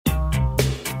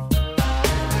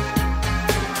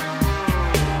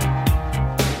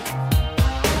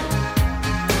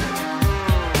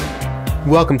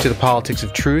Welcome to the Politics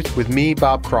of Truth with me,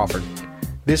 Bob Crawford.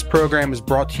 This program is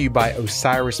brought to you by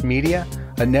Osiris Media,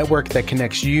 a network that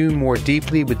connects you more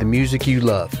deeply with the music you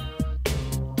love.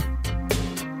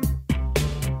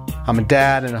 I'm a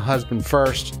dad and a husband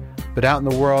first, but out in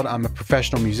the world, I'm a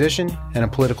professional musician and a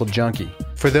political junkie.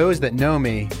 For those that know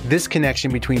me, this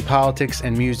connection between politics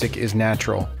and music is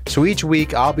natural. So each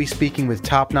week, I'll be speaking with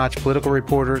top-notch political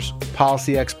reporters,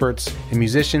 policy experts, and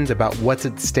musicians about what's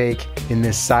at stake in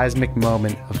this seismic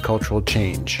moment of cultural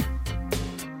change.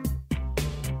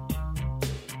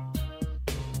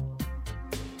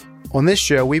 On this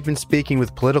show, we've been speaking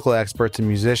with political experts and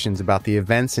musicians about the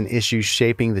events and issues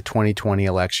shaping the 2020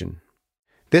 election.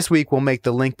 This week, we'll make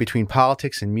the link between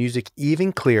politics and music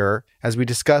even clearer as we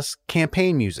discuss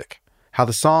campaign music, how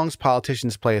the songs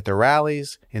politicians play at their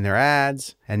rallies, in their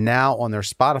ads, and now on their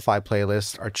Spotify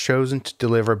playlists are chosen to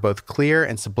deliver both clear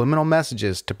and subliminal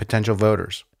messages to potential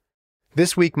voters.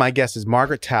 This week, my guest is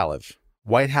Margaret Talev,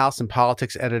 White House and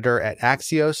politics editor at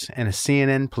Axios and a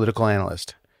CNN political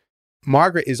analyst.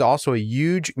 Margaret is also a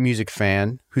huge music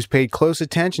fan who's paid close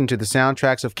attention to the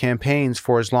soundtracks of campaigns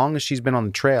for as long as she's been on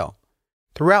the trail.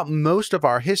 Throughout most of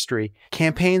our history,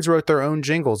 campaigns wrote their own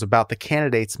jingles about the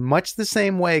candidates much the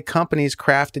same way companies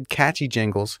crafted catchy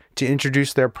jingles to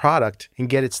introduce their product and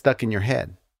get it stuck in your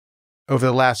head. Over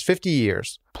the last 50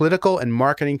 years, political and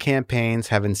marketing campaigns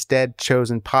have instead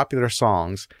chosen popular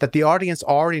songs that the audience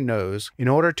already knows in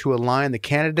order to align the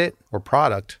candidate or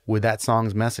product with that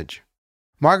song's message.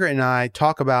 Margaret and I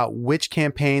talk about which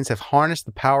campaigns have harnessed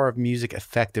the power of music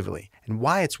effectively and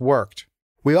why it's worked.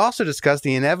 We also discuss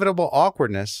the inevitable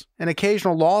awkwardness and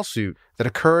occasional lawsuit that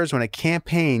occurs when a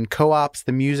campaign co-opts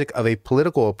the music of a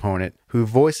political opponent who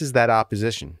voices that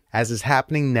opposition, as is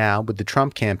happening now with the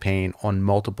Trump campaign on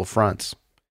multiple fronts.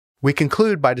 We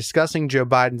conclude by discussing Joe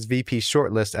Biden's VP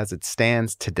shortlist as it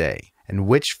stands today, and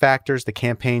which factors the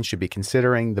campaign should be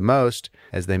considering the most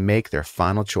as they make their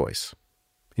final choice.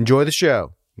 Enjoy the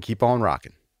show and keep on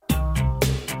rocking.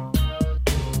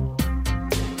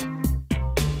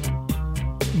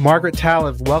 Margaret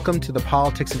Talev, welcome to the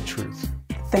Politics of Truth.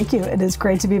 Thank you. It is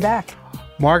great to be back.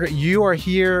 Margaret, you are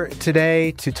here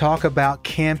today to talk about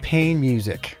campaign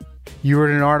music. You wrote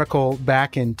an article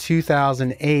back in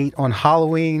 2008 on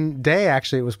Halloween Day,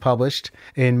 actually it was published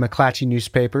in McClatchy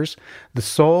newspapers. The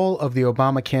soul of the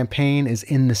Obama campaign is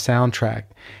in the soundtrack.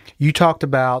 You talked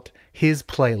about his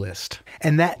playlist.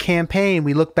 And that campaign,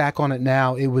 we look back on it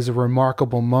now, it was a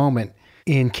remarkable moment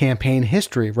in campaign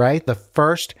history, right? The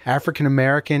first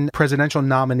African-American presidential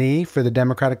nominee for the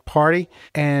Democratic Party.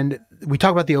 And we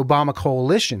talk about the Obama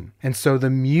coalition. And so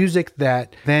the music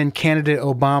that then candidate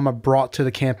Obama brought to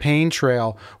the campaign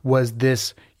trail was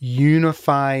this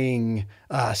unifying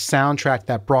soundtrack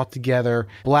that brought together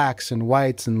blacks and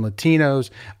whites and Latinos,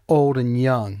 old and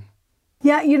young.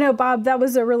 Yeah, you know, Bob, that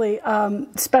was a really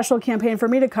special campaign for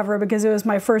me to cover because it was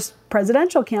my first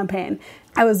presidential campaign.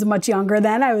 I was much younger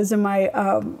then. I was in my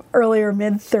earlier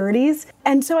mid-30s.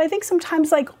 And so I think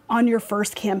sometimes like on your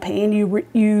first campaign,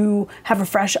 you have a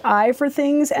fresh eye for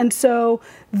things. And so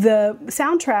the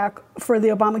soundtrack for the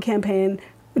Obama campaign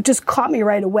just caught me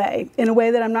right away in a way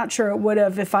that I'm not sure it would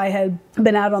have if I had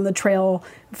been out on the trail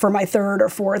for my third or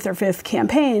fourth or fifth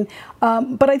campaign.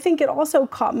 But I think it also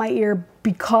caught my ear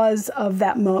because of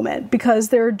that moment, because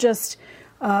there are just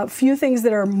few things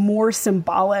that are more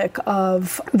symbolic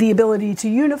of the ability to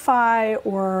unify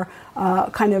or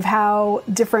kind of how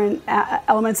different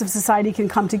elements of society can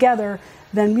come together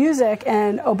than music.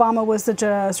 And Obama was such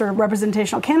a sort of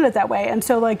representational candidate that way. And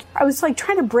so like I was like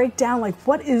trying to break down like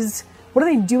what are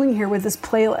they doing here with this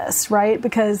playlist, right?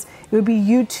 Because it would be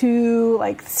U2,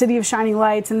 like City of Shining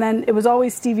Lights, and then it was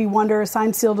always Stevie Wonder,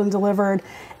 Signed, Sealed, and Delivered.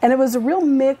 And it was a real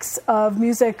mix of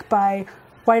music by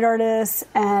white artists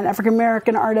and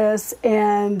African-American artists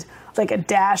and like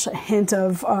a hint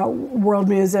of world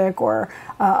music or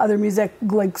other music,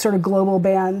 like sort of global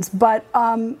bands. But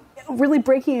really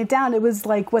breaking it down, it was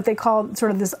like what they call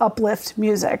sort of this uplift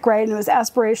music, right? And it was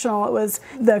aspirational. It was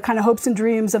the kind of hopes and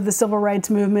dreams of the civil rights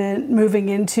movement moving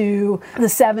into the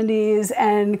 70s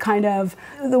and kind of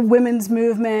the women's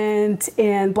movement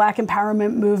and black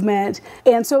empowerment movement.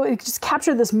 And so it just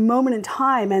captured this moment in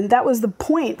time. And that was the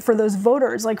point for those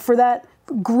voters, like for that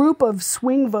group of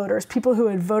swing voters, people who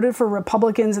had voted for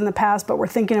Republicans in the past but were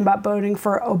thinking about voting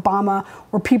for Obama,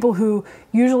 or people who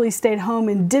usually stayed home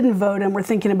and didn't vote and were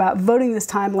thinking about voting this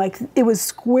time. Like it was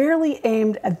squarely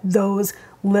aimed at those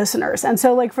listeners. And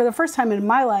so like for the first time in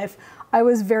my life, I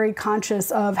was very conscious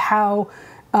of how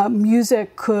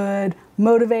music could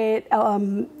motivate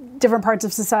different parts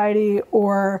of society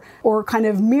or kind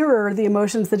of mirror the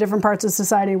emotions that different parts of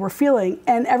society were feeling.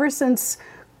 And ever since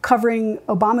covering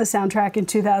Obama's soundtrack in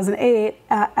 2008,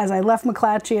 as I left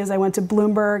McClatchy, as I went to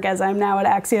Bloomberg, as I'm now at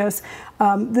Axios.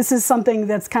 This is something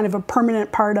that's kind of a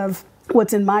permanent part of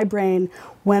what's in my brain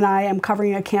when I am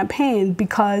covering a campaign,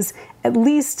 because at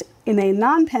least in a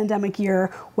non-pandemic year,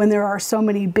 when there are so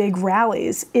many big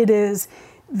rallies, it is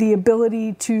the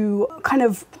ability to kind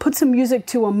of put some music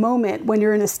to a moment when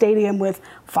you're in a stadium with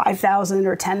 5,000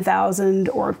 or 10,000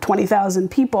 or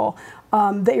 20,000 people,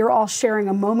 that you're all sharing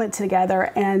a moment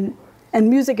together, and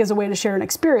music is a way to share an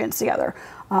experience together.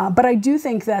 But I do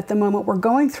think that the moment we're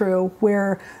going through,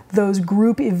 where those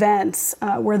group events,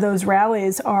 where those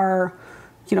rallies are,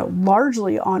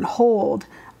 largely on hold,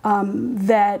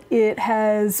 that it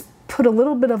has put a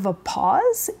little bit of a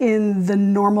pause in the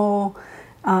normal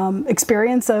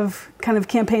experience of kind of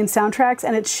campaign soundtracks,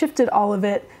 and it shifted all of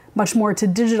it much more to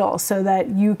digital, so that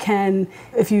you can,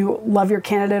 if you love your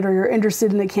candidate or you're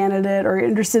interested in a candidate or you're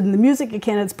interested in the music a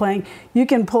candidate's playing, you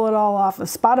can pull it all off of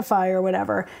Spotify or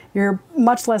whatever. You're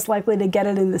much less likely to get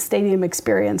it in the stadium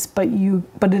experience, but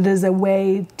it is a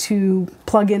way to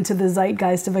plug into the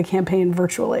zeitgeist of a campaign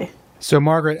virtually. So,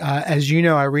 Margaret, as you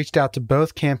know, I reached out to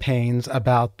both campaigns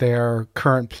about their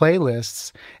current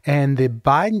playlists, and the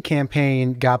Biden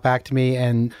campaign got back to me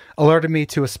and alerted me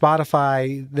to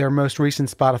their most recent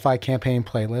Spotify campaign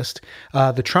playlist.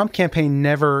 The Trump campaign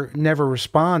never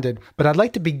responded, but I'd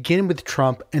like to begin with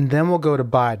Trump, and then we'll go to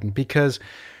Biden, because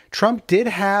Trump did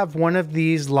have one of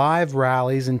these live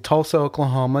rallies in Tulsa,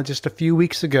 Oklahoma, just a few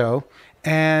weeks ago,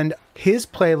 and his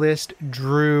playlist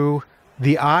drew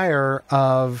the ire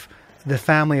of the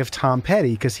family of Tom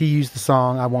Petty, because he used the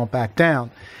song "I Won't Back Down."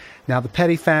 Now, the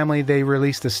Petty family, they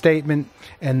released a statement,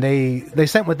 and they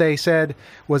sent what they said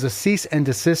was a cease and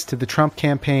desist to the Trump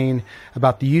campaign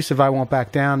about the use of "I Won't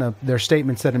Back Down." Their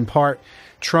statement said, in part,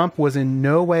 Trump was in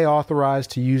no way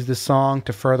authorized to use the song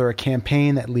to further a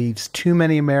campaign that leaves too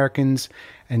many Americans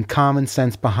and common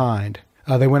sense behind.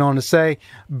 They went on to say,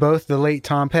 both the late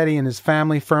Tom Petty and his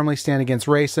family firmly stand against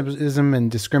racism and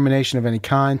discrimination of any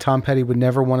kind. Tom Petty would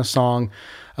never want a song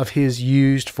of his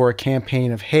used for a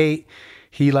campaign of hate.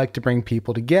 He liked to bring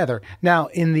people together. Now,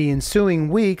 in the ensuing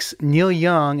weeks, Neil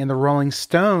Young and the Rolling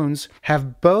Stones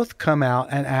have both come out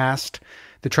and asked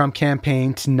the Trump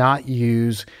campaign to not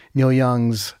use Neil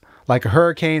Young's "Like a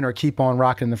Hurricane" or "Keep on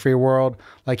Rockin' the Free World"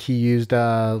 like he used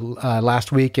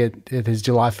last week at his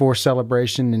July 4th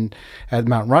celebration at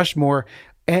Mount Rushmore,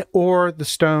 or the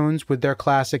Stones with their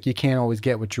classic "You Can't Always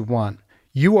Get What You Want."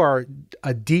 You are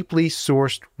a deeply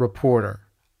sourced reporter.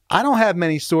 I don't have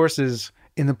many sources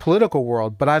in the political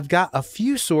world, but I've got a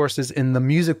few sources in the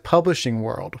music publishing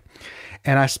world.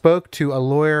 And I spoke to a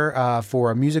lawyer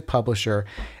for a music publisher,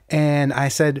 and I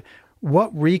said,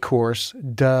 what recourse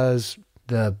does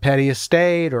the Petty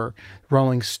estate or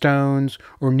Rolling Stones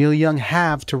or Neil Young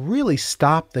have to really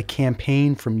stop the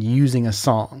campaign from using a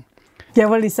song? Yeah,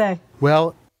 what did he say?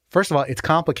 Well, first of all, it's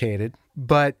complicated,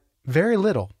 but very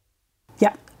little.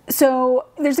 Yeah. So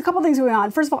there's a couple things going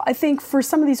on. First of all, I think for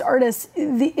some of these artists,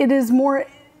 it is more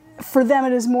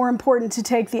important to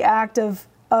take the act of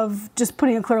just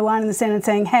putting a clear line in the sand and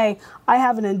saying, hey, I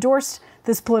haven't endorsed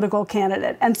this political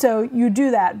candidate. And so you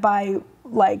do that by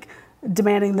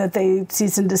demanding that they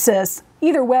cease and desist.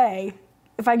 Either way,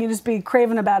 if I can just be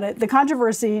craven about it, the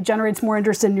controversy generates more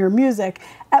interest in your music.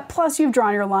 Plus, you've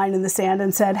drawn your line in the sand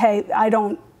and said, hey, I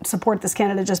don't support this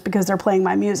candidate just because they're playing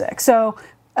my music. So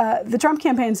the Trump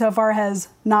campaign so far has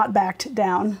not backed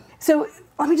down. So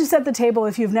let me just set the table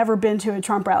if you've never been to a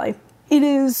Trump rally. It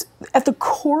is, at the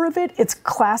core of it, it's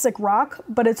classic rock,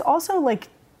 but it's also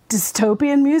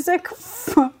dystopian music,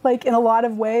 in a lot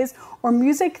of ways, or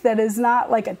music that is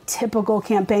not a typical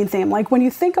campaign theme. When you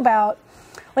think about,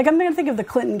 I'm going to think of the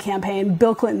Clinton campaign,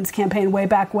 Bill Clinton's campaign way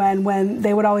back when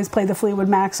they would always play the Fleetwood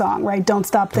Mac song, right? Don't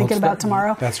stop thinking about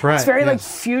tomorrow. That's right. It's very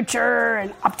future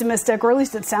and optimistic, or at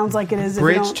least it sounds like it is.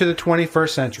 Bridge to the 21st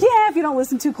century. Yeah, if you don't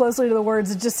listen too closely to the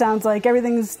words, it just sounds like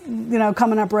everything's,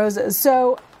 coming up roses.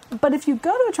 So, but if you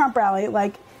go to a Trump rally,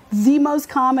 the most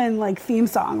common theme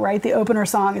song, right? The opener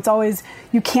song. It's always,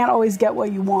 "You Can't Always Get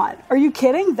What You Want." Are you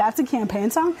kidding? That's a campaign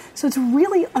song? So it's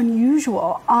really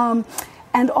unusual.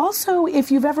 And also, if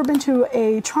you've ever been to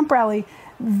a Trump rally,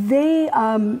 they,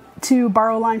 to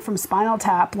borrow a line from Spinal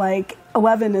Tap,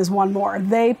 11 is one more.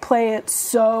 They play it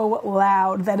so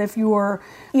loud that if you are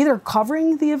either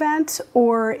covering the event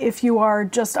or if you are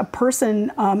just a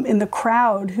person in the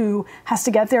crowd who has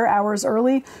to get there hours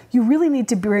early, you really need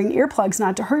to bring earplugs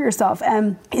not to hurt yourself.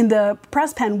 And in the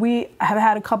press pen, we have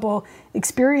had a couple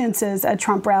experiences at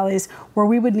Trump rallies where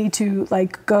we would need to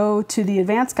go to the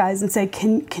advance guys and say,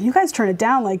 can you guys turn it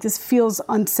down? This feels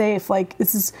unsafe.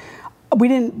 This is we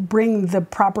didn't bring the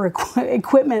proper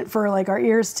equipment for like our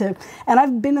ears to, and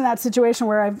I've been in that situation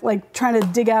where I've like trying to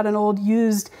dig out an old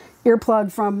used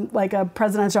earplug from like a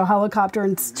presidential helicopter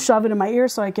and shove it in my ear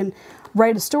so I can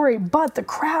write a story, but the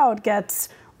crowd gets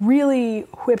really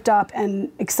whipped up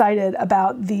and excited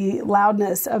about the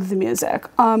loudness of the music.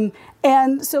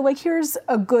 And so like here's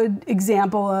a good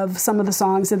example of some of the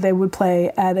songs that they would play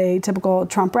at a typical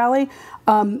Trump rally.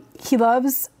 He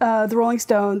loves the Rolling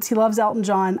Stones. He loves Elton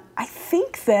John. I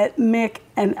think that Mick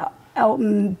and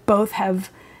Elton both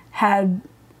have had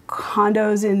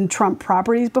condos in Trump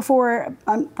properties before.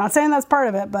 I'm not saying that's part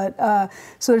of it, but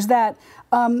so there's that.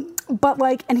 But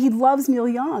like, and he loves Neil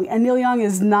Young, and Neil Young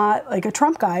is not like a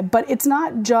Trump guy, but it's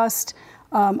not just,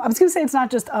 I was going to say it's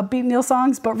not just upbeat Neil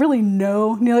songs, but really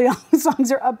no Neil Young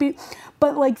songs are upbeat.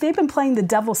 But like they've been playing The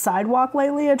Devil's Sidewalk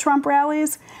lately at Trump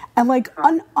rallies, and like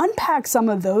unpack some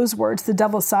of those words, The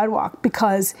Devil's Sidewalk,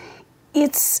 because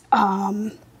it's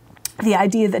the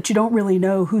idea that you don't really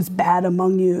know who's bad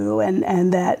among you,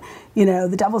 and that, you know,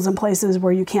 the devil's in places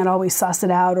where you can't always suss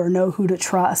it out or know who to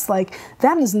trust. Like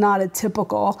that is not a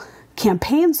typical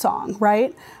campaign song,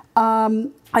 right?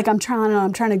 Like I'm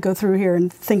trying to go through here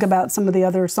and think about some of the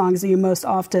other songs that you most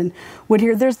often would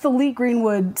hear. There's the Lee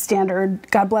Greenwood standard,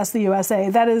 God Bless the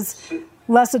USA. That is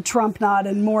less a Trump nod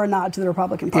and more a nod to the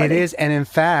Republican Party. It is, and in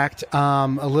fact,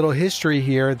 a little history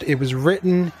here. It was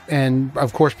written and,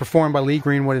 of course, performed by Lee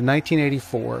Greenwood in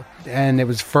 1984, and it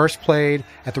was first played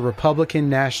at the Republican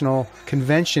National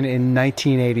Convention in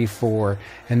 1984,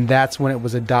 and that's when it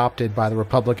was adopted by the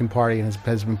Republican Party and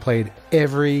has been played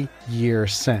every year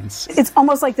since. It's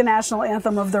almost like the national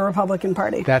anthem of the Republican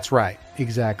Party. That's right,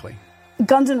 exactly.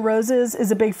 Guns N' Roses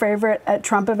is a big favorite at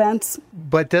Trump events.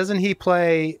 But doesn't he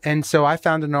play, and so I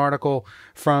found an article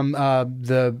from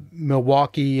the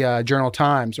Milwaukee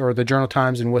Journal-Times, or the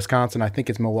Journal-Times in Wisconsin, I think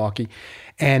it's Milwaukee,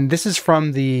 and this is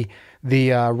from the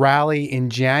rally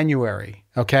in January,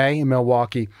 okay, in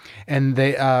Milwaukee, and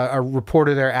a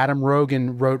reporter there, Adam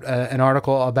Rogan, wrote an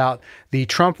article about the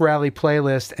Trump rally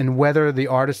playlist and whether the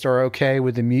artists are okay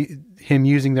with him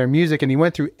using their music, and he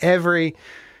went through every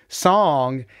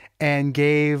song and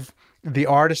gave the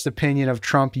artist's opinion of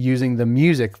Trump using the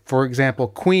music. For example,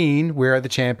 Queen, We Are the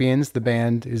Champions, the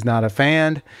band is not a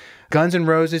fan. Guns N'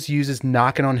 Roses uses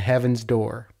Knockin' on Heaven's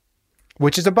Door,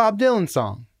 which is a Bob Dylan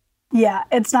song. Yeah,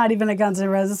 it's not even a Guns N'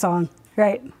 Roses song,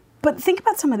 right? But think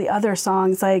about some of the other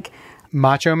songs, like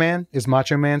Macho Man. Is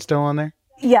Macho Man still on there?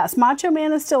 Yes, Macho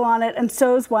Man is still on it, and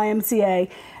so is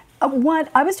YMCA.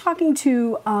 I was talking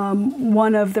to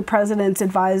one of the president's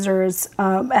advisors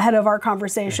ahead of our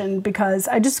conversation because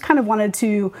I just kind of wanted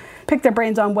to pick their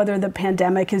brains on whether the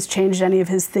pandemic has changed any of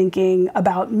his thinking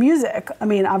about music. I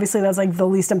mean, obviously that's like the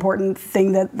least important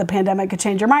thing that the pandemic could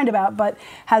change your mind about, but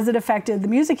has it affected the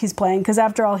music he's playing? Because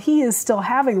after all, he is still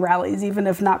having rallies, even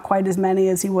if not quite as many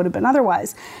as he would have been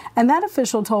otherwise. And that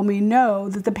official told me no,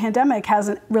 that the pandemic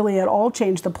hasn't really at all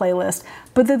changed the playlist,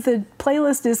 but that the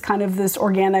playlist is kind of this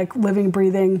organic, living,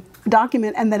 breathing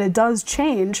document, and that it does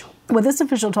change. What this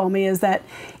official told me is that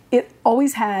it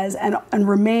always has and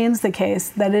remains the case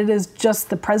that it is just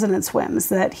the president's whims,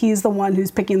 that he's the one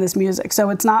who's picking this music. So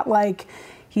it's not like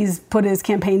he's put his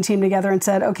campaign team together and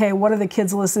said, okay, what are the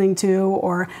kids listening to?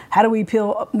 Or how do we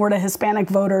appeal more to Hispanic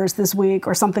voters this week,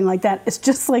 or something like that. It's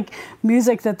just like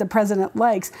music that the president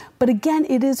likes. But again,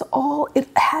 it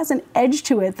has an edge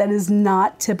to it that is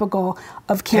not typical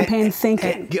of campaign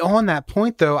thinking. And on that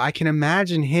point, though, I can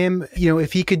imagine him,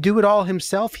 if he could do it all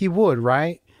himself, he would,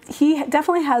 right? He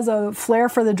definitely has a flair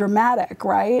for the dramatic,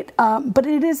 right? But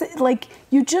it is like,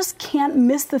 you just can't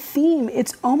miss the theme.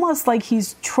 It's almost like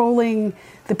he's trolling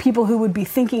the people who would be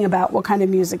thinking about what kind of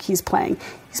music he's playing.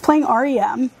 He's playing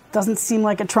REM. Doesn't seem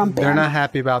like a Trump band. They're not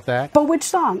happy about that. But which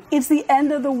song? It's The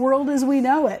End of the World as We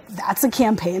Know It. That's a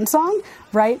campaign song,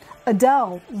 right?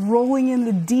 Adele, Rolling in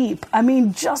the Deep. I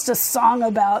mean, just a song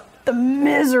about the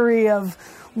misery of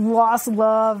lost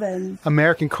love and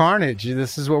American Carnage.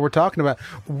 This is what we're talking about.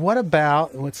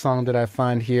 What song did I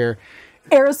find here?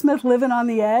 Aerosmith, Living on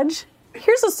the Edge.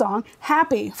 Here's a song,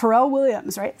 Happy, Pharrell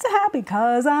Williams, right? It's a happy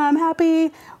 'cause I'm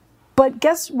happy. But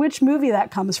guess which movie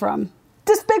that comes from?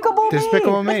 Despicable Me.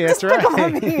 Despicable Me, that's Despicable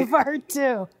right. Me part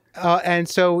 2. And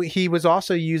so he was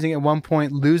also using at one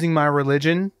point Losing My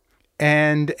Religion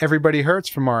and Everybody Hurts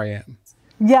from REM.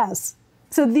 Yes.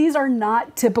 So these are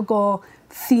not typical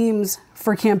themes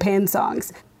for campaign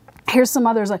songs. Here's some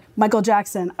others, like Michael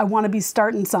Jackson, I Want to Be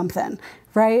Starting Something,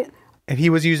 right? And he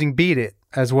was using Beat It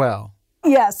as well.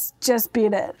 Yes, just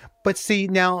Beat It. But see,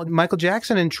 now Michael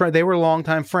Jackson and Trump, they were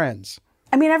longtime friends.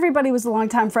 I mean, everybody was a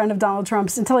longtime friend of Donald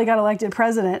Trump's until he got elected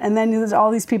president. And then there's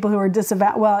all these people who are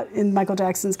disavowed, well, in Michael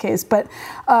Jackson's case, but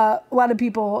a lot of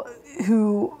people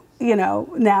who,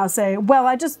 now say, well,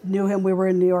 I just knew him. We were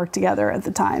in New York together at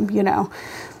the time,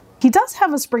 He does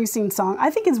have a Springsteen song. I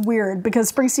think it's weird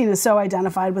because Springsteen is so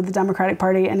identified with the Democratic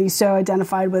Party and he's so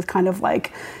identified with kind of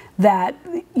like that,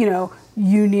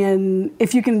 union.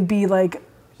 If you can be like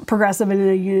progressive and in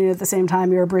a union at the same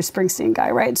time, you're a Bruce Springsteen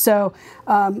guy, right? So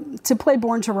to play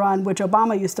Born to Run, which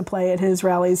Obama used to play at his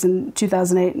rallies in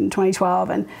 2008 and 2012,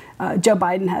 and Joe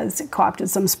Biden has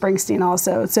co-opted some Springsteen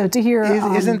also. So to hear...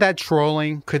 Isn't that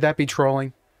trolling? Could that be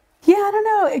trolling? Yeah, I don't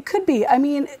know. It could be. I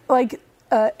mean, like...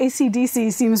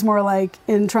 AC/DC seems more like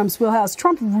in Trump's wheelhouse.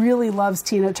 Trump really loves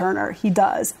Tina Turner. He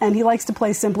does. And he likes to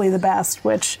play Simply the Best,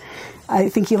 which I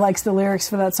think he likes the lyrics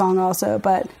for that song also.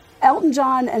 But Elton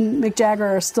John and Mick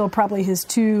Jagger are still probably his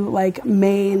two like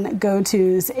main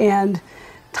go-tos. And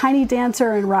Tiny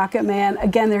Dancer and Rocket Man,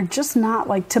 again, they're just not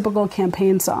like typical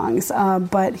campaign songs.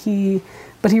 But he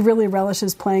really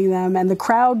relishes playing them. And the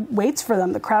crowd waits for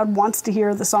them. The crowd wants to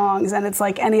hear the songs. And it's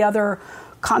like any other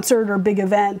concert or big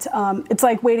event, it's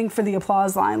like waiting for the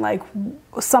applause line. Like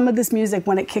some of this music,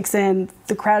 when it kicks in,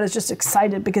 the crowd is just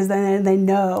excited because then they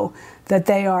know that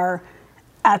they are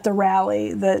at the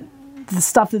rally, that the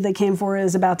stuff that they came for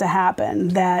is about to happen,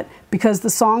 that because the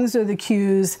songs are the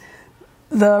cues,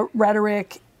 the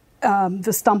rhetoric,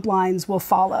 the stump lines will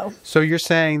follow. So you're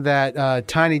saying that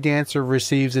Tiny Dancer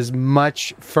receives as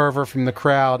much fervor from the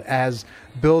crowd as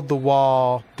Build the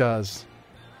Wall does?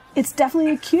 It's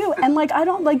definitely a cue. And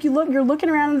you're looking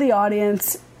around in the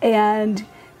audience and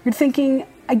you're thinking,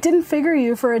 I didn't figure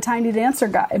you for a Tiny Dancer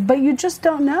guy, but you just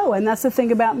don't know. And that's the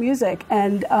thing about music.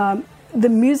 And the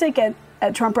music at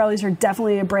Trump rallies are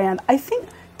definitely a brand. I think,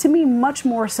 to me, much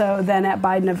more so than at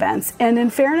Biden events. And in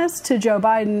fairness to Joe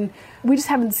Biden, we just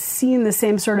haven't seen the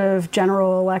same sort of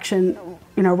general election,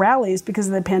 rallies because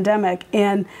of the pandemic.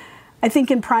 And I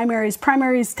think in primaries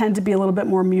tend to be a little bit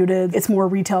more muted. It's more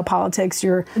retail politics.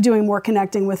 You're doing more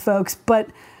connecting with folks. But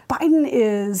Biden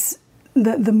is,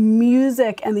 the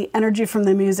music and the energy from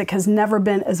the music has never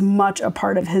been as much a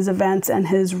part of his events and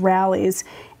his rallies.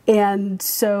 And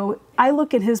so I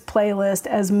look at his playlist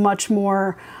as much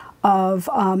more of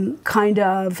kind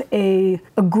of a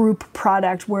group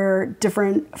product where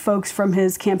different folks from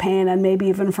his campaign and maybe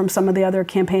even from some of the other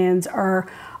campaigns are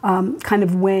kind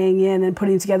of weighing in and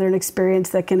putting together an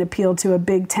experience that can appeal to a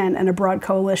big tent and a broad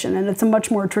coalition. And it's a much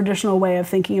more traditional way of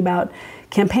thinking about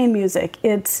campaign music.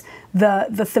 It's the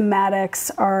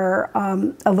thematics are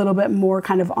a little bit more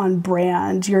kind of on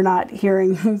brand. You're not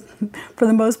hearing, for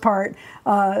the most part,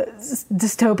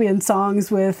 dystopian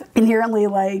songs with inherently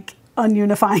like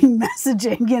ununifying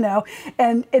messaging,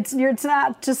 and it's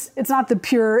not the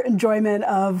pure enjoyment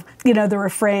of, the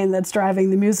refrain that's driving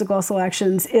the musical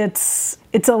selections. It's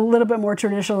a little bit more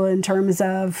traditional in terms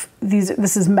of this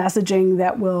is messaging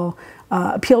that will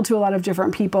appeal to a lot of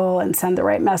different people and send the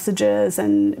right messages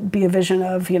and be a vision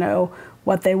of,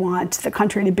 what they want the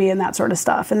country to be and that sort of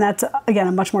stuff. And that's, again,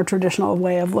 a much more traditional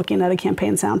way of looking at a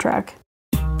campaign soundtrack.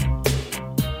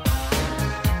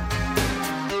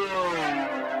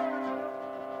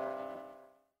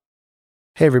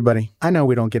 Hey everybody, I know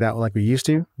we don't get out like we used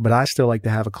to, but I still like to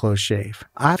have a close shave.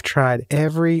 I've tried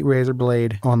every razor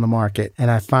blade on the market and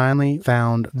I finally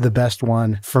found the best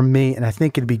one for me, and I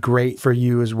think it'd be great for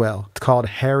you as well. It's called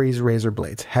Harry's Razor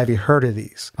Blades. Have you heard of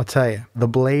these? I'll tell you, the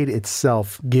blade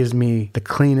itself gives me the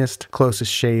cleanest,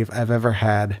 closest shave I've ever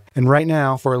had. And right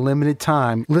now, for a limited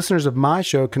time, listeners of my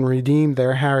show can redeem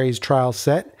their Harry's trial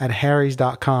set at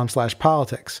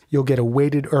harrys.com/politics. You'll get a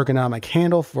weighted ergonomic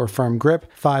handle for a firm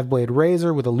grip, 5-blade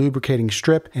razor with a lubricating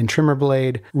strip and trimmer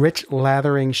blade, rich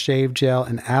lathering shave gel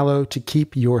and aloe to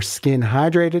keep your skin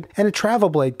hydrated, and a travel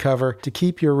blade cover to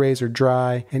keep your razor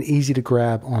dry and easy to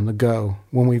grab on the go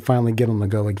when we finally get on the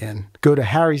go again. Go to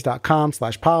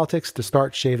harrys.com/politics to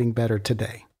start shaving better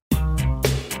today.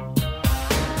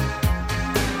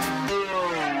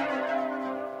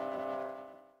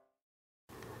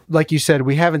 Like you said,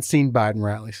 we haven't seen Biden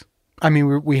rallies. I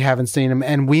mean, we haven't seen them,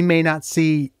 and we may not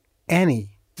see any.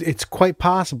 It's quite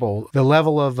possible the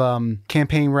level of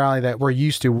campaign rally that we're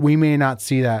used to, we may not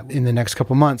see that in the next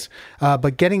couple months.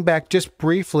 But getting back just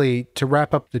briefly to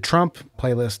wrap up the Trump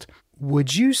playlist,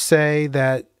 would you say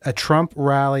that a Trump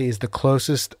rally is the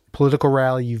closest political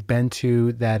rally you've been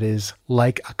to that is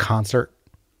like a concert?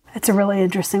 It's a really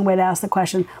interesting way to ask the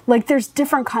question. Like, there's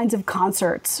different kinds of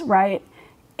concerts, right?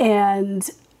 And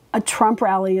a Trump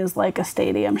rally is like a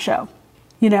stadium show,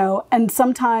 and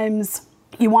sometimes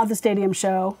you want the stadium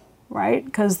show, right?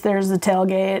 Because there's a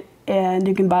tailgate and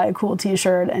you can buy a cool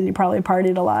t-shirt and you probably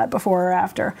partied a lot before or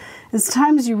after. And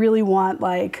sometimes you really want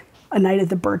like a night at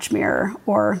the Birchmere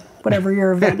or whatever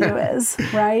your venue is,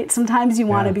 right? Sometimes you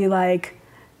want to be like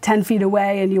 10 feet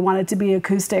away and you want it to be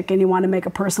acoustic and you want to make a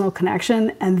personal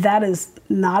connection. And that is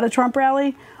not a Trump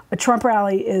rally. A Trump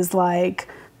rally is like,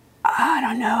 I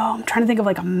don't know, I'm trying to think of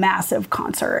like a massive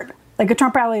concert. Like a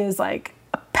Trump rally is like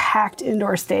a packed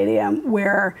indoor stadium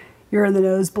where you're in the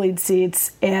nosebleed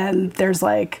seats and there's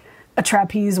like a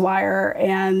trapeze wire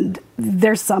and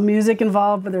there's some music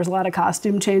involved, but there's a lot of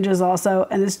costume changes also.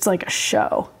 And it's just like a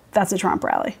show. That's a Trump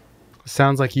rally.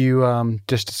 Sounds like you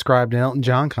just described an Elton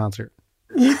John concert.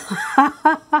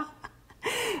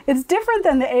 It's different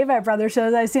than the Avett Brothers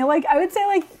shows I've seen. Like, I would say,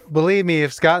 like... Believe me,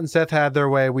 if Scott and Seth had their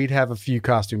way, we'd have a few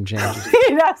costume changes.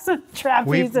 You'd have some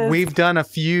trapezes. We've done a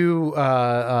few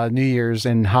New Year's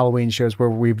and Halloween shows where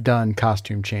we've done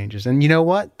costume changes. And you know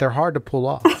what? They're hard to pull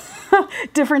off.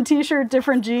 Different t-shirt,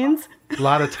 different jeans. A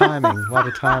lot of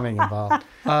timing involved.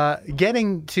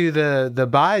 Getting to the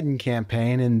Biden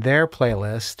campaign and their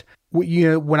playlist,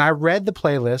 you know, when I read the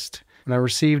playlist, when I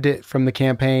received it from the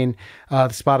campaign, the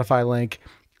Spotify link,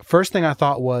 first thing I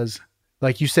thought was,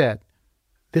 like you said,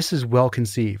 this is well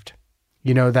conceived.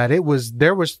 You know, that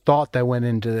there was thought that went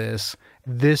into this.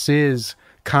 This is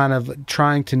kind of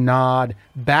trying to nod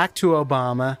back to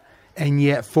Obama and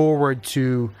yet forward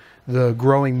to the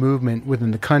growing movement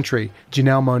within the country.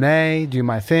 Janelle Monáe, Do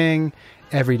My Thing,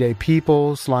 Everyday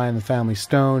People, Sly and the Family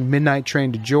Stone, Midnight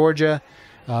Train to Georgia.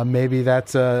 Maybe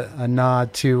that's a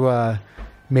nod to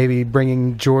maybe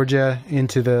bringing Georgia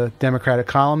into the Democratic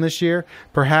column this year.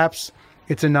 Perhaps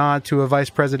it's a nod to a vice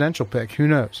presidential pick. Who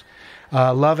knows?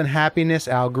 Love and Happiness,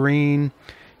 Al Green.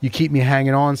 You Keep Me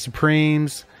Hanging On,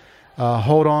 Supremes.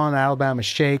 Hold On, Alabama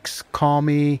Shakes. Call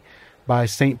Me by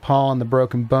St. Paul and the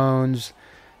Broken Bones.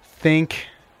 Think,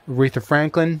 Aretha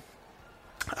Franklin.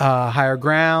 Higher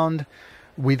Ground,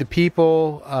 We the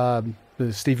People.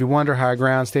 Stevie Wonder, Higher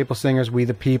Ground. Staple Singers, We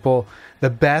the People. The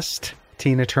Best,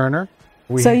 Tina Turner.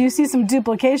 So you see some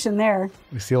duplication there.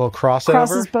 We see a little crossover.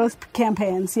 Crosses both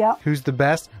campaigns, yep. Who's the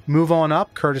Best? Move On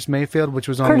Up, Curtis Mayfield, which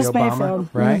was on the Obama. Mayfield.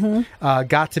 Right? Mm-hmm.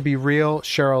 Got to Be Real,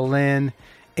 Cheryl Lynn.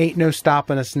 Ain't No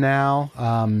Stopping Us Now.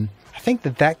 I think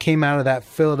that came out of that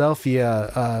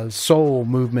Philadelphia soul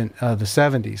movement of the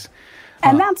 70s.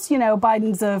 And that's, you know,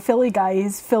 Biden's a Philly guy.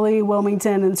 He's Philly,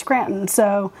 Wilmington, and Scranton.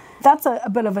 So that's a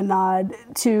bit of a nod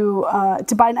to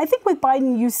Biden. I think with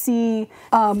Biden, you see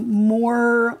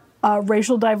more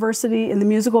racial diversity in the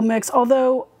musical mix,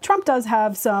 although Trump does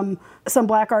have some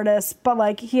black artists, but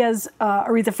like he has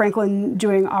Aretha Franklin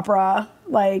doing opera,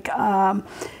 like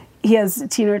he has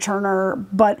Tina Turner,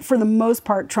 but for the most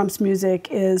part, Trump's music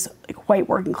is like white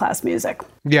working class music.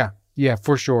 Yeah,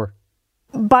 for sure.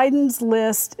 Biden's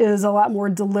list is a lot more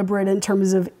deliberate in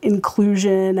terms of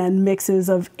inclusion and mixes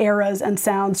of eras and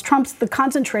sounds. The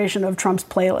concentration of Trump's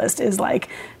playlist is like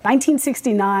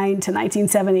 1969 to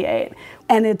 1978.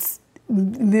 And it's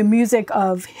the music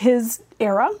of his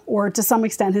era, or to some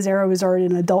extent his era was already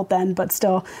an adult then, but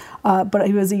still, but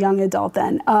he was a young adult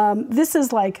then. This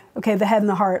is like, okay, The Head and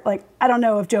the Heart. Like, I don't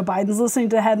know if Joe Biden's listening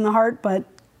to The Head and the Heart, but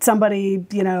somebody,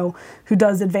 you know, who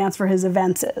does Advance for His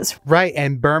Events is. Right,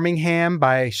 and Birmingham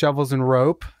by Shovels and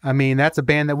Rope. I mean, that's a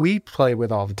band that we play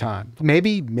with all the time.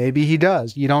 Maybe he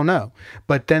does. You don't know.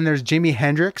 But then there's Jimi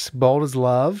Hendrix, Bold as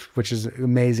Love, which is an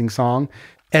amazing song.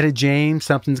 Etta James,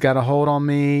 Something's Got a Hold on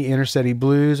Me. Inner City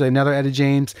Blues, another Etta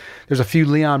James. There's a few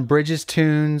Leon Bridges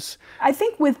tunes. I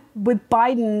think with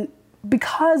Biden,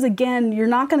 because, again, you're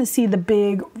not going to see the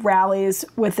big rallies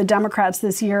with the Democrats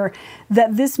this year,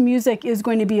 that this music is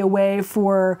going to be a way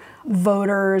for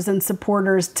voters and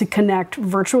supporters to connect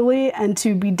virtually and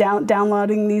to be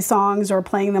downloading these songs or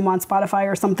playing them on Spotify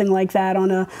or something like that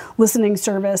on a listening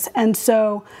service. And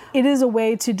so it is a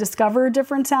way to discover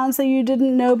different sounds that you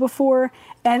didn't know before.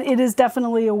 And it is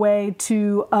definitely a way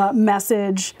to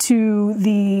message to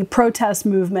the protest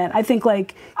movement. I think,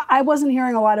 like, I wasn't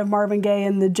hearing a lot of Marvin Gaye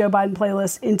in the Joe Biden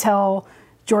playlist until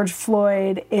George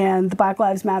Floyd and the Black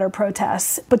Lives Matter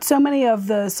protests. But so many of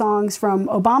the songs from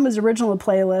Obama's original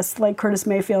playlist, like Curtis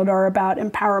Mayfield, are about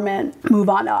empowerment, move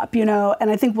on up, you know?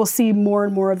 And I think we'll see more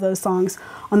and more of those songs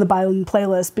on the Biden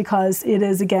playlist because it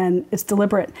is, again, it's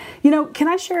deliberate. You know, can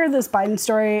I share this Biden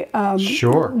story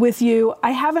Sure. with you?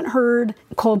 I haven't heard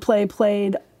Coldplay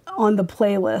played on the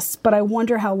playlist, but I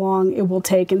wonder how long it will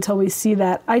take until we see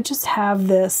that. I just have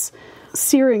this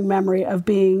searing memory of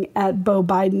being at Beau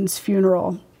Biden's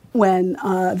funeral when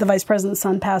the vice president's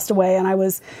son passed away, and I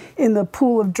was in the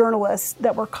pool of journalists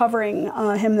that were covering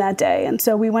him that day. And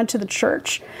so we went to the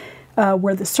church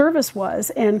where the service was,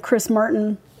 and Chris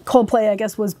Martin Coldplay, I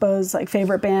guess, was Bo's like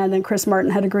favorite band, and Chris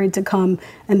Martin had agreed to come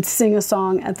and sing a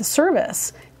song at the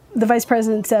service. The vice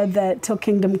president said that Till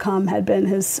Kingdom Come had been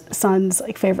his son's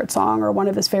like favorite song, or one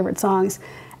of his favorite songs.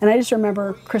 And I just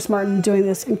remember Chris Martin doing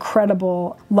this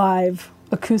incredible live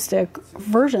acoustic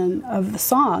version of the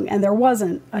song, and there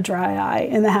wasn't a dry eye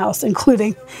in the house,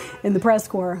 including in the press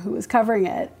corps who was covering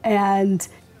it. And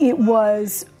it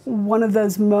was one of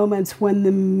those moments when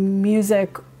the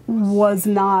music was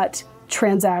not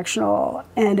transactional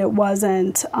and it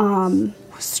wasn't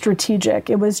strategic.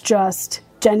 It was just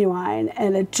genuine,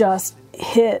 and it just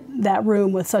hit that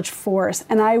room with such force.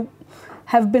 And I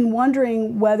have been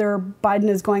wondering whether Biden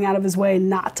is going out of his way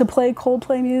not to play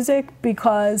Coldplay music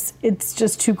because it's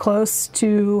just too close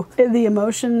to the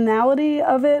emotionality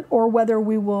of it, or whether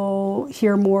we will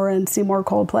hear more and see more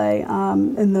Coldplay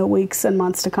in the weeks and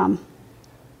months to come.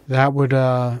 That would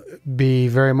be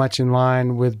very much in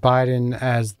line with Biden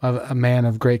as a man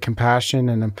of great compassion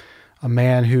and a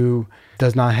man who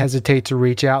does not hesitate to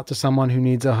reach out to someone who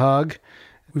needs a hug.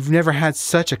 We've never had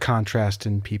such a contrast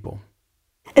in people.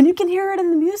 And you can hear it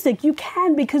in the music. You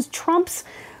can, because Trump's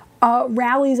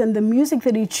rallies and the music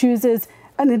that he chooses,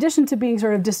 in addition to being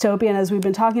sort of dystopian, as we've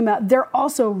been talking about, they're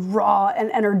also raw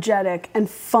and energetic and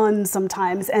fun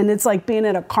sometimes. And it's like being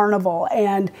at a carnival.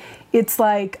 And it's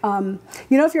like,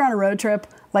 if you're on a road trip,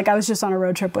 like I was just on a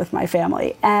road trip with my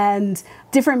family, and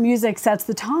different music sets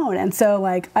the tone. And so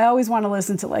like, I always want to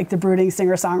listen to like the brooding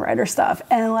singer-songwriter stuff.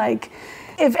 And like,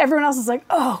 if everyone else is like,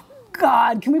 oh,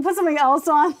 God, can we put something else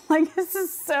on? Like, this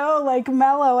is so like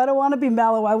mellow. I don't want to be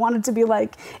mellow. I want it to be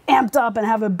like amped up and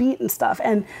have a beat and stuff.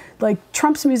 And like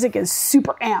Trump's music is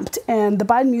super amped, and the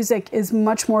Biden music is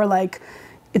much more like,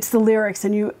 it's the lyrics,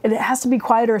 and it has to be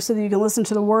quieter so that you can listen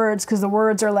to the words, because the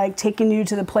words are like taking you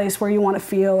to the place where you want to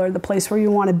feel or the place where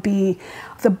you want to be.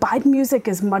 The Biden music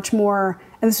is much more,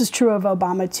 and this is true of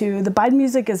Obama too, the Biden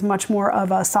music is much more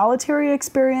of a solitary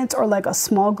experience, or like a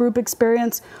small group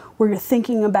experience where you're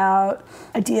thinking about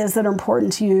ideas that are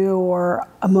important to you, or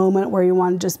a moment where you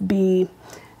want to just be.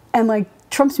 And like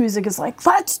Trump's music is like,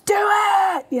 let's do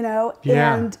it,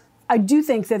 Yeah. And I do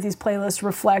think that these playlists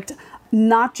reflect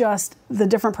not just the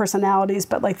different personalities,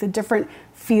 but like the different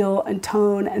feel and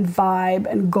tone and vibe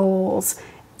and goals.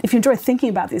 If you enjoy thinking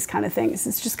about these kind of things,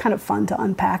 it's just kind of fun to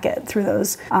unpack it through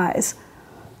those eyes.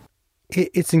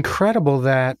 It's incredible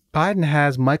that Biden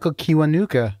has Michael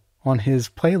Kiwanuka on his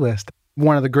playlist.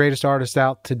 One of the greatest artists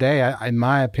out today, in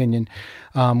my opinion,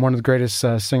 one of the greatest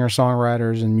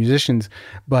singer-songwriters and musicians.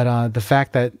 But the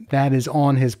fact that that is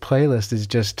on his playlist is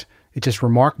just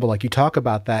remarkable. Like you talk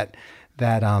about that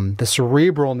the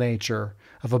cerebral nature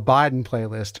of a Biden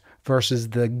playlist versus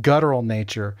the guttural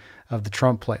nature of the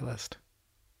Trump playlist.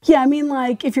 Yeah, I mean,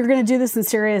 like, if you're going to do this in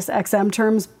Sirius XM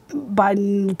terms,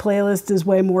 Biden playlist is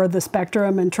way more the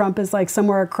spectrum, and Trump is like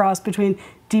somewhere across between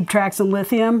Deep Tracks and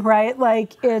Lithium, right?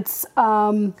 Like, it's,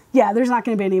 there's not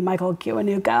going to be any Michael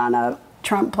Kiwanuka on a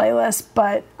Trump playlist,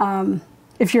 but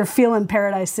if you're feeling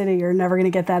Paradise City, you're never going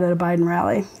to get that at a Biden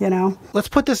rally, Let's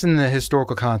put this in the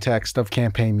historical context of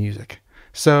campaign music.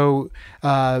 So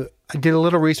I did a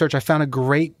little research. I found a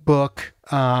great book,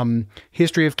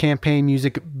 History of Campaign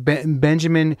Music,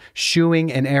 Benjamin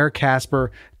Schewing and Eric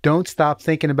Casper, Don't Stop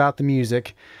Thinking About the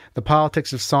Music, The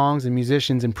Politics of Songs and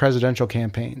Musicians in Presidential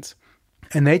Campaigns.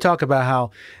 And they talk about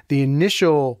how the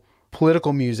initial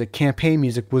political music, campaign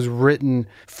music, was written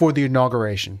for the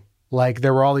inauguration. Like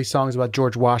there were all these songs about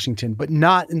George Washington, but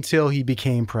not until he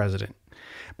became president.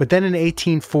 But then in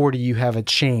 1840, you have a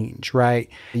change, right?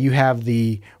 You have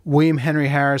the William Henry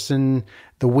Harrison,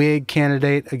 the Whig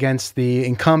candidate against the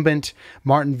incumbent,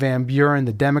 Martin Van Buren,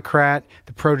 the Democrat,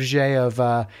 the protege of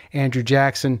Andrew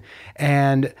Jackson.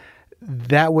 And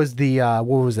that was the,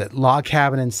 Log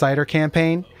Cabin and Cider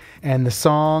campaign. And the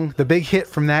song, the big hit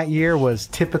from that year was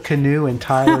Tippecanoe and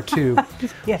Tyler Too,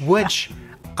 which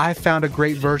I found a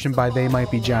great version by They Might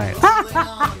Be Giants.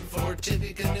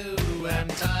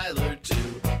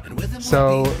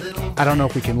 So I don't know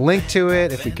if we can link to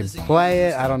it, if we can play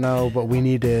it. I don't know, but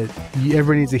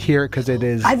everybody needs to hear it because it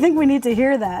is. I think we need to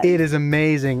hear that. It is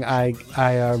amazing. I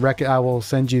will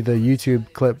send you the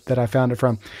YouTube clip that I found it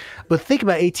from. But think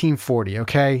about 1840,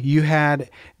 okay? You had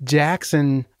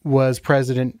Jackson was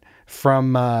president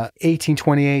from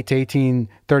 1828 to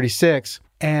 1836.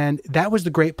 And that was the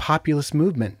great populist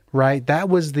movement, right? That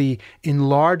was the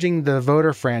enlarging the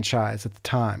voter franchise at the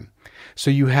time. So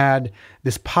you had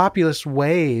this populist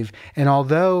wave, and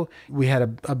although we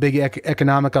had a big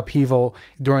economic upheaval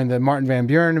during the Martin Van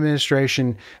Buren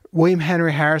administration, William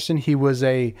Henry Harrison, he was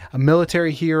a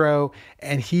military hero,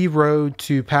 and he rode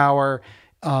to power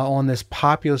on this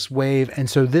populist wave. And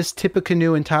so this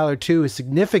Tippecanoe and Tyler 2 is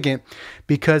significant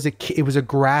because it was a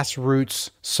grassroots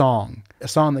song, a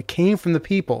song that came from the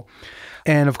people.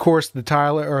 And of course,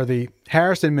 the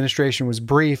Harris administration was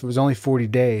brief. It was only 40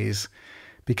 days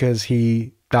because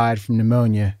he died from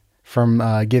pneumonia from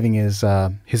giving his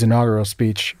inaugural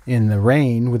speech in the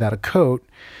rain without a coat.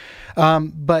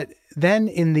 But then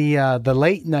in the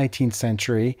late 19th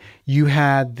century, you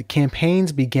had the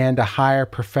campaigns began to hire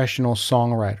professional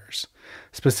songwriters,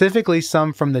 specifically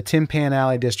some from the Tin Pan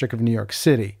Alley district of New York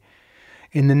City.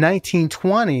 In the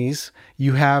 1920s,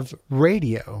 you have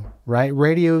radio, right?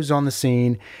 Radio's on the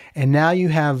scene, and now you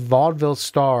have vaudeville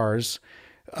stars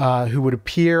who would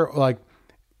appear like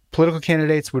political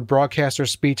candidates would broadcast their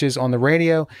speeches on the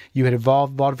radio. You had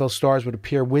vaudeville stars would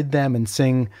appear with them and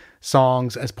sing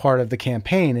songs as part of the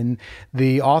campaign. And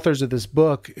the authors of this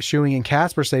book, Schuing and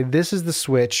Casper, say this is the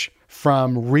switch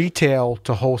from retail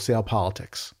to wholesale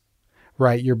politics,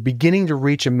 right? You're beginning to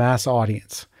reach a mass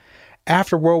audience.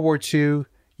 After World War II,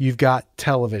 you've got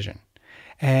television.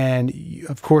 And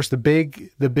of course, the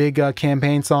big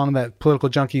campaign song that political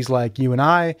junkies like you and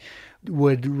I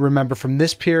would remember from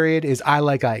this period is I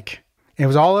Like Ike. It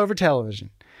was all over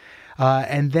television.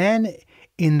 And then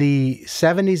in the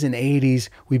 70s and 80s,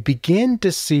 we begin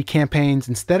to see campaigns,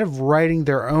 instead of writing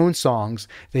their own songs,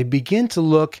 they begin to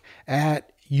look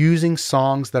at using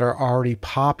songs that are already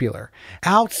popular,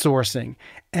 outsourcing.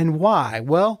 And why?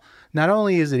 Well, not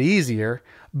only is it easier,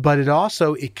 but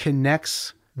it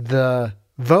connects the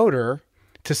voter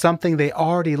to something they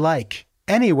already like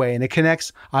anyway. And it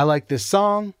connects, I like this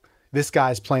song. This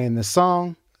guy's playing this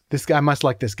song. This guy must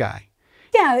like this guy.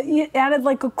 Yeah, it added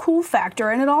like a cool factor.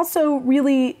 And it also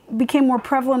really became more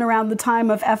prevalent around the time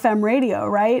of FM radio,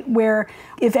 right? Where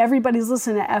if everybody's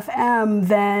listening to FM,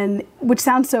 then, which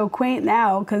sounds so quaint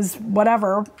now, because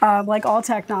whatever, like all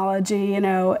technology,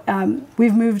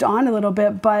 we've moved on a little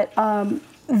bit, but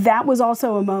that was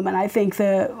also a moment, I think,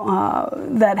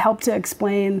 that helped to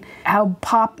explain how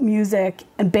pop music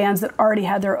and bands that already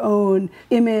had their own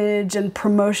image and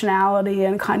promotionality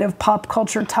and kind of pop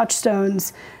culture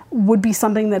touchstones would be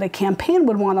something that a campaign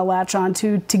would want to latch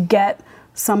onto to get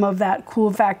some of that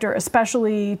cool factor,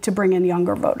 especially to bring in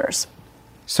younger voters.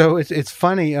 So it's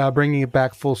funny, bringing it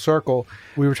back full circle.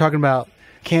 We were talking about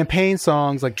campaign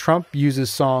songs, like Trump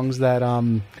uses songs that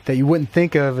you wouldn't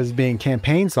think of as being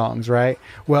campaign songs, right?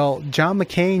 Well, John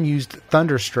McCain used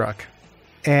Thunderstruck.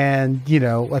 And,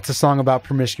 that's a song about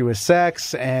promiscuous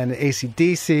sex and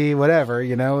AC/DC, whatever,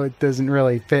 it doesn't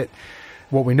really fit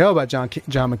what we know about John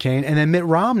McCain. And then Mitt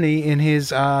Romney, in his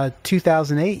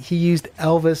 2008, he used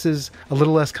Elvis's A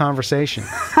Little Less Conversation.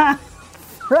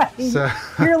 Right. So,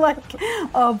 you're like,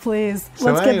 oh, please,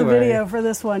 let's get the video for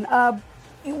this one.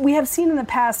 We have seen in the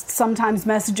past sometimes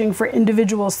messaging for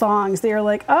individual songs. They are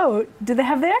like, oh,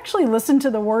 have they actually listened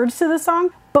to the words to the song?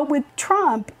 But with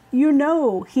Trump,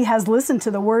 he has listened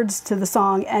to the words to the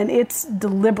song, and it's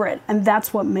deliberate. And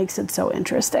that's what makes it so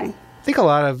interesting. I think a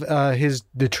lot of his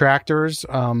detractors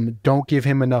don't give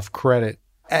him enough credit.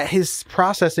 His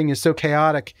processing is so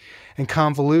chaotic and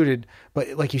convoluted, but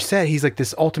like you said, he's like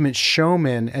this ultimate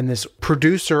showman and this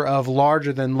producer of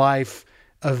larger than life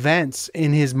events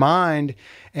in his mind.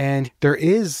 And there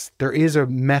is a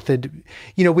method.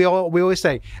 We always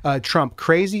say Trump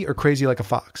crazy or crazy like a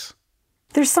fox.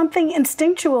 There's something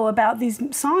instinctual about these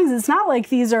songs. It's not like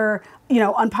these are,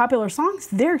 unpopular songs.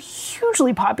 They're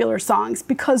hugely popular songs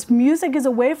because music is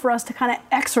a way for us to kind of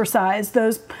exercise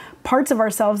those parts of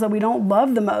ourselves that we don't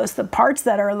love the most, the parts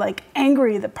that are like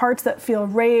angry, the parts that feel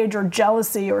rage or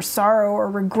jealousy or sorrow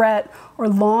or regret or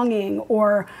longing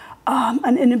or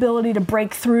an inability to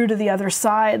break through to the other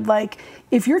side. Like,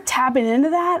 if you're tapping into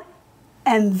that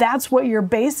and that's what your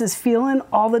base is feeling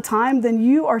all the time, then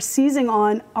you are seizing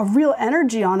on a real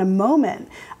energy, on a moment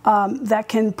that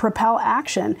can propel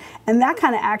action. And that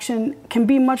kind of action can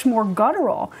be much more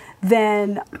guttural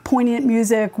than poignant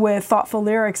music with thoughtful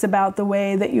lyrics about the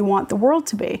way that you want the world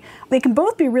to be. They can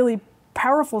both be really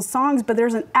powerful songs, but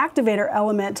there's an activator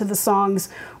element to the songs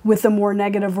with the more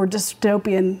negative or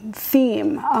dystopian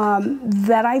theme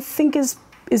that I think is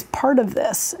part of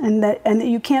this, and that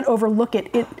you can't overlook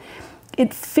it.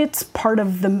 It fits part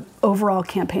of the overall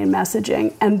campaign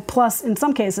messaging, and plus, in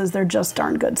some cases, they're just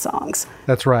darn good songs.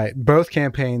 That's right. Both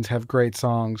campaigns have great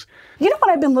songs. You know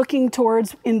what I've been looking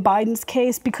towards in Biden's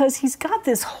case? Because he's got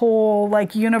this whole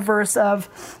universe of,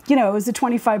 it was a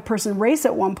 25-person race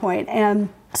at one point, and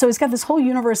so he's got this whole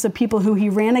universe of people who he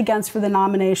ran against for the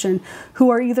nomination who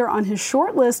are either on his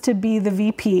short list to be the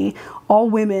VP, all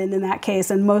women in that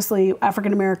case, and mostly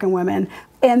African-American women,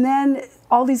 and then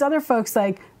all these other folks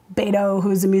like Beto,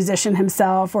 who's a musician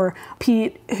himself, or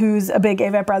Pete, who's a big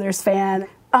Avett Brothers fan.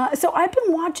 So I've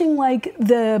been watching like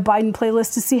the Biden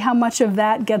playlist to see how much of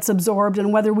that gets absorbed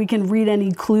and whether we can read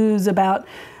any clues about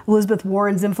Elizabeth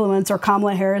Warren's influence or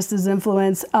Kamala Harris's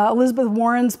influence. Elizabeth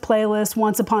Warren's playlist,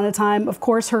 Once Upon a Time, of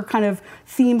course, her kind of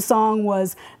theme song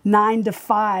was 9 to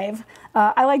 5.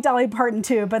 I like Dolly Parton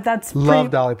too, but that's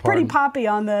pretty poppy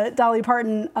on the Dolly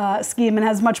Parton scheme and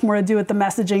has much more to do with the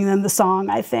messaging than the song,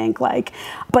 I think.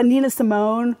 But Nina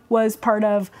Simone was part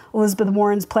of Elizabeth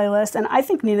Warren's playlist, and I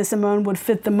think Nina Simone would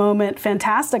fit the moment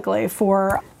fantastically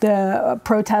for the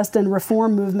protest and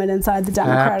reform movement inside the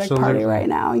Democratic Party right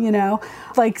now.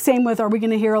 Same with, are we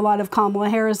going to hear a lot of Kamala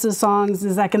Harris's songs?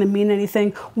 Is that going to mean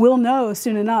anything? We'll know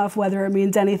soon enough whether it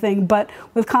means anything. But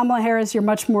with Kamala Harris, you're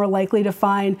much more likely to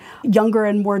find younger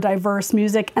and more diverse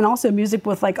music, and also music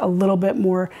with like a little bit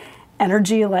more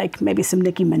energy, like maybe some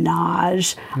Nicki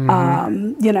Minaj,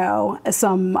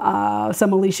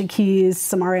 some Alicia Keys,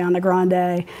 some Ariana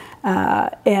Grande,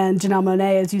 and Janelle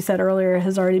Monáe, as you said earlier,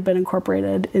 has already been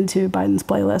incorporated into Biden's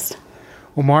playlist.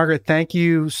 Well, Margaret, thank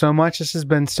you so much. This has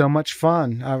been so much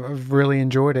fun. I've really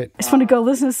enjoyed it. I just want to go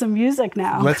listen to some music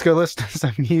now. Let's go listen to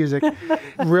some music.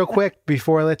 Real quick,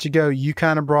 before I let you go, you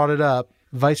kind of brought it up.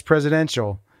 Vice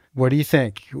presidential. What do you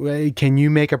think? Can you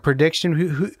make a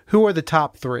prediction? Who are the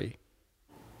top three?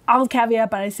 I'll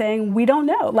caveat by saying we don't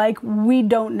know. We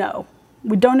don't know.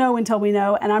 We don't know until we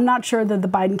know, and I'm not sure that the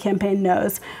Biden campaign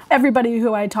knows. Everybody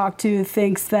who I talk to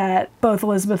thinks that both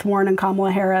Elizabeth Warren and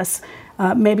Kamala Harris,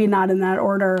 maybe not in that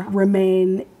order,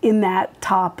 remain in that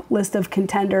top list of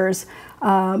contenders.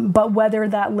 But whether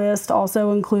that list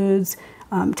also includes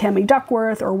Tammy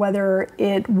Duckworth, or whether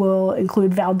it will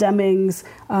include Val Demings,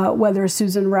 whether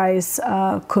Susan Rice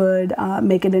could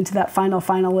make it into that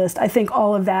final list. I think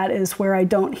all of that is where I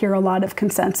don't hear a lot of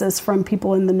consensus from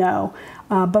people in the know.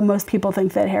 But most people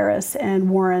think that Harris and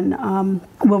Warren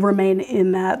will remain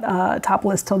in that top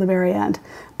list till the very end.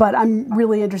 But I'm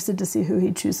really interested to see who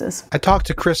he chooses. I talked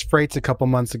to Chris Freitz a couple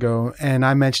months ago, and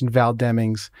I mentioned Val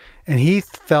Demings, and he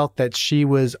felt that she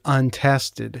was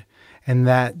untested, and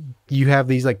that you have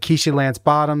these like Keisha Lance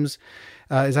Bottoms.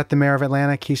 Is that the mayor of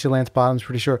Atlanta? Keisha Lance Bottoms,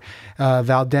 pretty sure.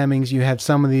 Val Demings, you have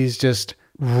some of these just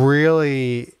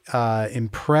really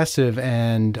impressive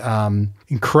and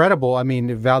incredible. I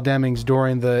mean, Val Demings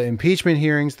during the impeachment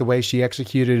hearings, the way she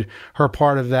executed her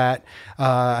part of that,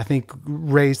 I think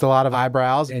raised a lot of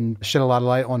eyebrows and shed a lot of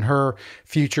light on her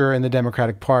future in the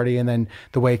Democratic Party. And then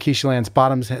the way Keisha Lance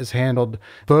Bottoms has handled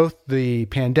both the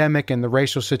pandemic and the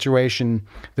racial situation,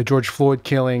 the George Floyd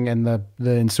killing and the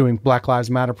ensuing Black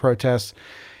Lives Matter protests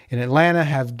in Atlanta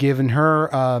have given her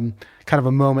kind of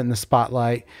a moment in the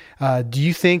spotlight. Do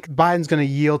you think Biden's going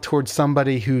to yield towards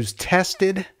somebody who's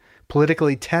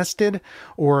politically tested,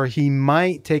 or he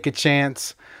might take a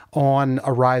chance on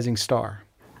a rising star?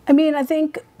 I mean, I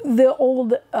think the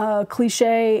old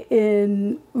cliche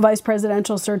in vice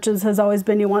presidential searches has always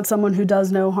been you want someone who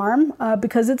does no harm,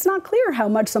 because it's not clear how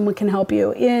much someone can help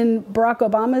you. In Barack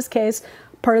Obama's case,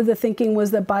 part of the thinking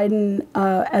was that Biden,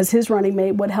 as his running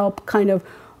mate, would help kind of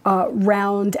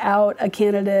round out a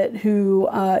candidate who,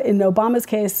 in Obama's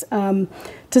case,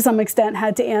 to some extent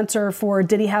had to answer for,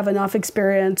 did he have enough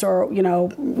experience, or,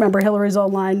 remember Hillary's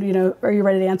old line, are you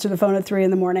ready to answer the phone at 3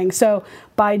 a.m? So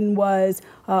Biden was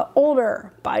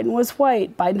older, Biden was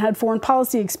white, Biden had foreign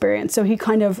policy experience. So he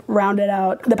kind of rounded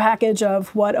out the package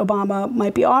of what Obama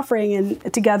might be offering,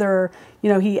 and together,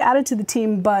 he added to the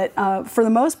team. But for the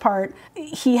most part,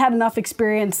 he had enough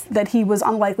experience that he was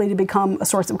unlikely to become a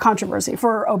source of controversy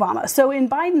for Obama. So in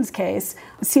Biden's case,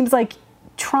 it seems like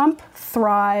Trump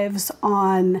thrives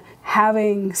on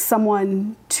having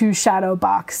someone to shadow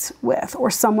box with,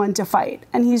 or someone to fight.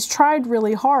 And he's tried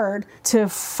really hard to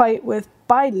fight with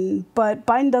Biden, but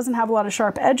Biden doesn't have a lot of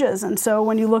sharp edges. And so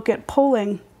when you look at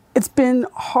polling, it's been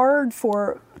hard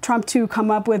for Trump to come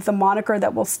up with a moniker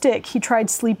that will stick. He tried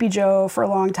Sleepy Joe for a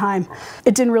long time.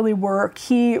 It didn't really work.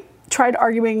 He tried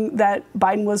arguing that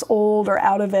Biden was old or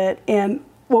out of it, and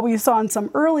what we saw in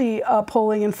some early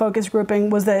polling and focus grouping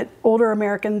was that older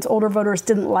Americans, older voters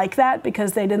didn't like that,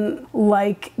 because they didn't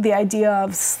like the idea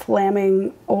of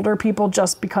slamming older people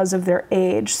just because of their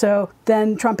age. So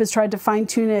then Trump has tried to fine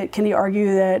tune it. Can he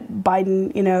argue that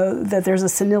Biden, that there's a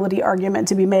senility argument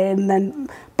to be made? And then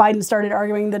Biden started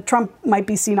arguing that Trump might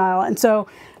be senile. And so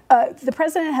the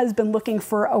president has been looking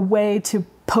for a way to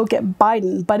poke at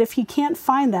Biden, but if he can't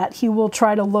find that, he will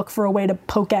try to look for a way to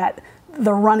poke at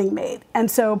the running mate. And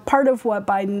so part of what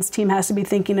Biden's team has to be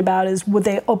thinking about is, would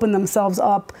they open themselves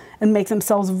up and make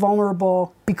themselves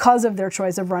vulnerable because of their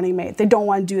choice of running mate? They don't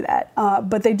want to do that.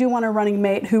 But they do want a running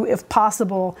mate who, if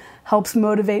possible, helps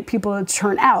motivate people to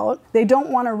turn out. They don't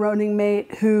want a running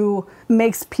mate who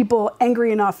makes people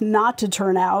angry enough not to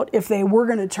turn out if they were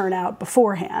going to turn out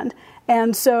beforehand.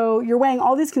 And so you're weighing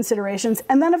all these considerations.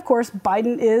 And then, of course,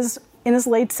 Biden is in his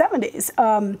late 70s.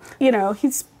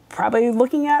 He's probably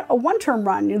looking at a one-term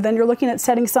run. Then you're looking at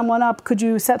setting someone up. Could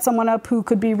you set someone up who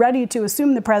could be ready to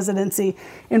assume the presidency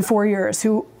in 4 years,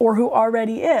 who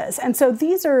already is? And so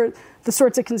these are the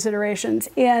sorts of considerations.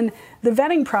 And the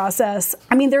vetting process,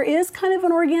 there is kind of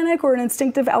an organic or an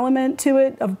instinctive element to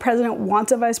it. A president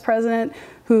wants a vice president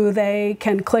who they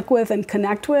can click with and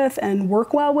connect with and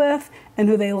work well with and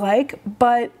who they like.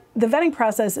 But the vetting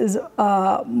process is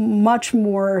much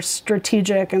more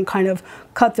strategic and kind of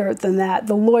cutthroat than that.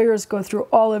 The lawyers go through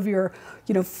all of your,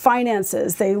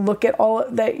 finances. They look at all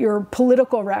that your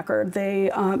political record. They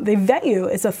vet you.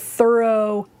 It's a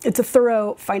thorough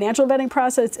financial vetting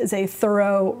process. It's a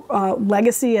thorough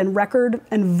legacy and record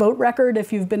and vote record.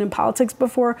 If you've been in politics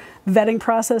before, vetting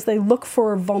process. They look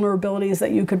for vulnerabilities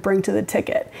that you could bring to the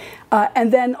ticket,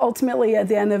 and then ultimately at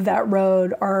the end of that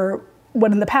road are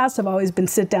what in the past have always been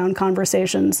sit-down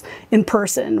conversations in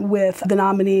person with the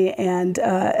nominee and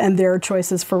their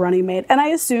choices for running mate. And I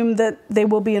assume that they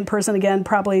will be in person again,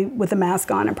 probably with a mask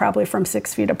on and probably from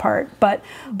 6 feet apart. But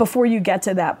before you get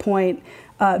to that point,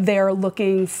 they're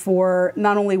looking for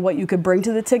not only what you could bring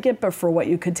to the ticket, but for what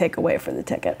you could take away for the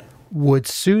ticket. Would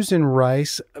Susan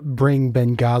Rice bring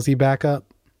Benghazi back up?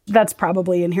 That's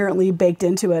probably inherently baked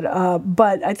into it.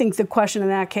 But I think the question in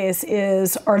that case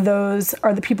is, are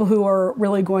the people who are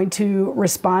really going to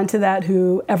respond to that,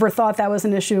 who ever thought that was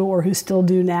an issue or who still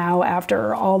do now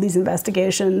after all these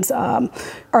investigations,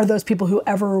 are those people who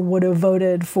ever would have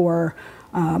voted for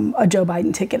a Joe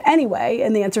Biden ticket anyway?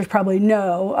 And the answer is probably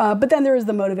no. But then there is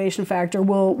the motivation factor.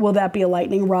 Will that be a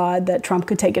lightning rod that Trump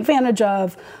could take advantage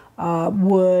of?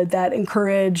 Would that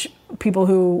encourage people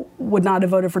who would not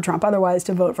have voted for Trump otherwise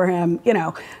to vote for him?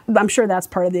 I'm sure that's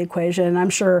part of the equation. I'm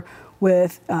sure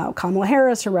with Kamala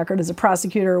Harris, her record as a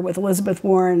prosecutor, with Elizabeth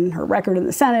Warren, her record in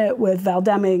the Senate, with Val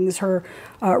Demings, her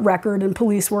record in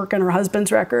police work, and her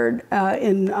husband's record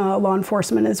in law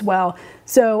enforcement as well.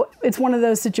 So it's one of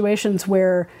those situations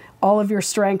where all of your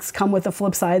strengths come with the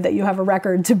flip side that you have a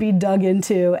record to be dug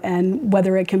into and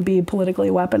whether it can be politically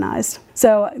weaponized.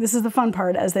 So this is the fun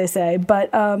part, as they say. But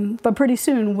pretty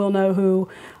soon we'll know who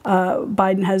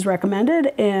Biden has recommended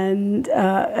and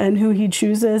who he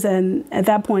chooses. And at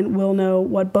that point, we'll know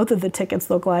what both of the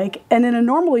tickets look like. And in a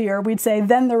normal year, we'd say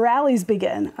then the rallies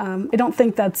begin. I don't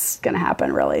think that's going to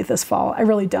happen really this fall. I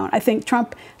really don't. I think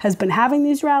Trump has been having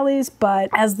these rallies, but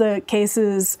as the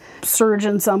cases surge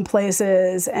in some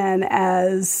places and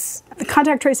as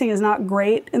contact tracing is not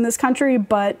great in this country,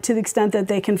 but to the extent that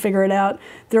they can figure it out,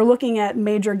 they're looking at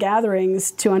major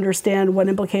gatherings to understand what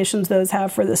implications those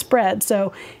have for the spread.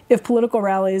 So if political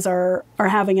rallies are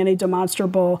having any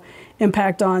demonstrable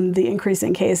impact on the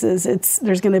increasing cases,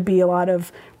 there's going to be a lot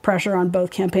of pressure on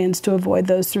both campaigns to avoid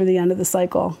those through the end of the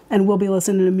cycle. And we'll be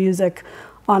listening to music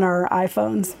on our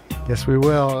iPhones. Yes, we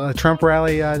will. A Trump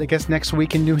rally, I guess, next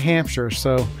week in New Hampshire.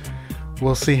 So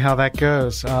we'll see how that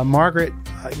goes. Margaret,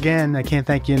 again, I can't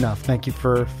thank you enough. Thank you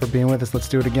for being with us. Let's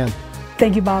do it again.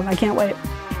 Thank you, Bob. I can't wait.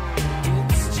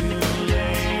 It's too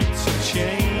late to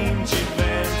change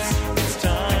events. It's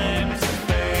time to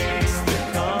face the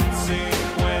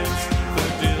consequence for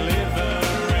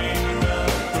delivering the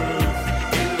proof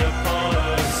in the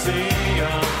policy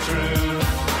of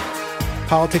truth.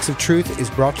 Politics of Truth is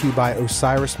brought to you by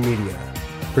Osiris Media.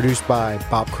 Produced by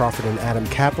Bob Crawford and Adam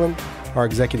Kaplan. Our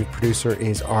executive producer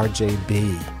is RJB.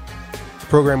 The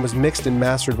program was mixed and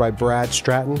mastered by Brad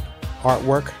Stratton.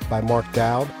 Artwork by Mark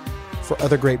Dowd. For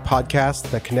other great podcasts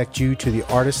that connect you to the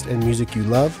artists and music you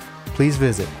love, please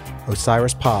visit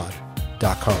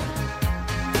osirispod.com.